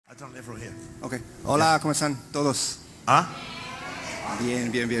translate from here. Okay. Hola, ¿cómo están todos? ¿Ah?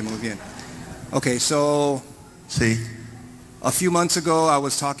 Bien, muy bien. Okay, so Sí. a few months ago I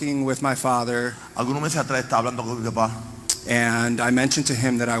was talking with my father Algunos meses atrás estaba hablando con mi papá and I mentioned to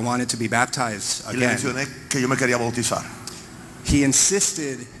him that I wanted to be baptized y le again. mencioné que yo me quería bautizar. He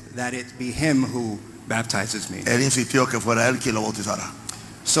insisted that it be him who baptizes me. Él insistió que fuera él quien lo bautizara.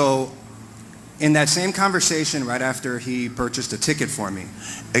 So in that same conversation right after he purchased a ticket for me,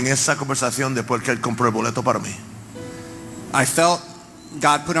 En esa conversación después que él compró el boleto para mí, I felt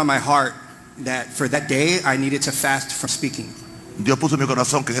God put on my heart that for that day I needed to fast from speaking. Dios puso en mi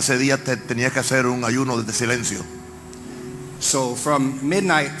corazón que en ese día tenía que hacer un ayuno de silencio. So from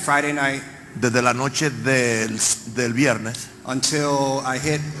midnight Friday night Desde la noche del viernes until I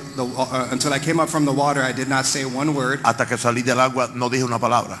came up from the water, I did not say one word, hasta que salí del agua no dije una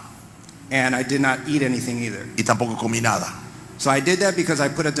palabra and I did not eat anything either. y tampoco comí nada. So I did that because I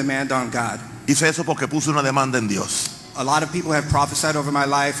put a demand on God. Hice eso porque puse una demanda en Dios. A lot of people have prophesied over my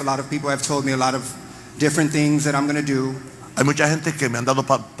life. A lot of people have told me a lot of different things that I'm going to do. Hay mucha gente que me han dado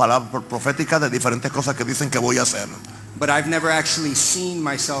palabras proféticas de diferentes cosas que dicen que voy a hacer. But I've never actually seen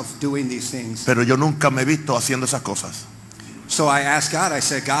myself doing these things. Pero yo nunca me he visto haciendo esas cosas. So I asked God, I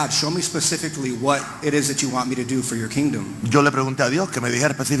said, God, show me specifically what it is that you want me to do for your kingdom. Yo le pregunté a Dios que me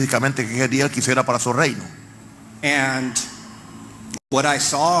dijera específicamente qué quería él quisiera para su reino. And what I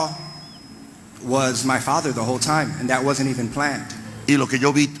saw was my father the whole time, and that wasn't even planned. Y lo que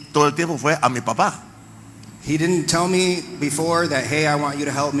yo vi todo el tiempo fue a mi papá. He didn't tell me before that, hey, I want you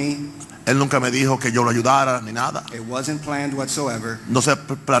to help me. Él nunca me dijo que yo lo ayudara ni nada. It wasn't planned whatsoever. No se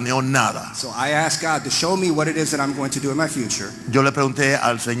planeó nada. So I asked God to show me what it is that I'm going to do in my future. Yo le pregunté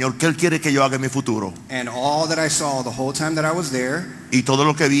al Señor qué él quiere que yo haga en mi futuro. And all that I saw the whole time that I was there Y todo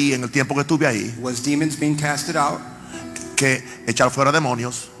lo que vi en el tiempo que estuve ahí, was demons being casted out, que echar fuera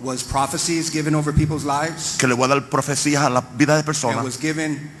demonios, was prophecies given over people's lives, que le voy a dar profecías a la vida de and personas was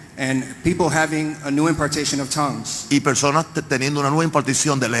given, and people having a new impartation of tongues. y personas teniendo una nueva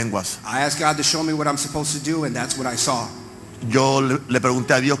impartición de lenguas. I asked God to show me what I'm supposed to do, and that's what I saw. Yo le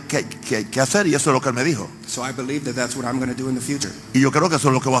pregunté a Dios qué hacer y eso es lo que él me dijo. So I believe that that's what I'm going to do in the future. Y yo creo que eso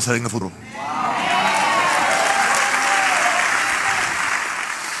es lo que voy a hacer en el futuro.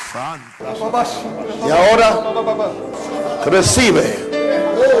 Y ahora recibe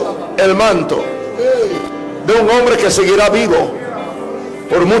el manto de un hombre que seguirá vivo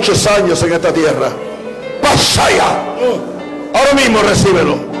por muchos años en esta tierra. ¡Pasa allá! Ahora mismo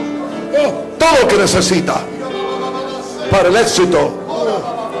recíbelo. Todo lo que necesita para el éxito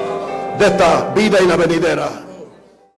de esta vida y la venidera.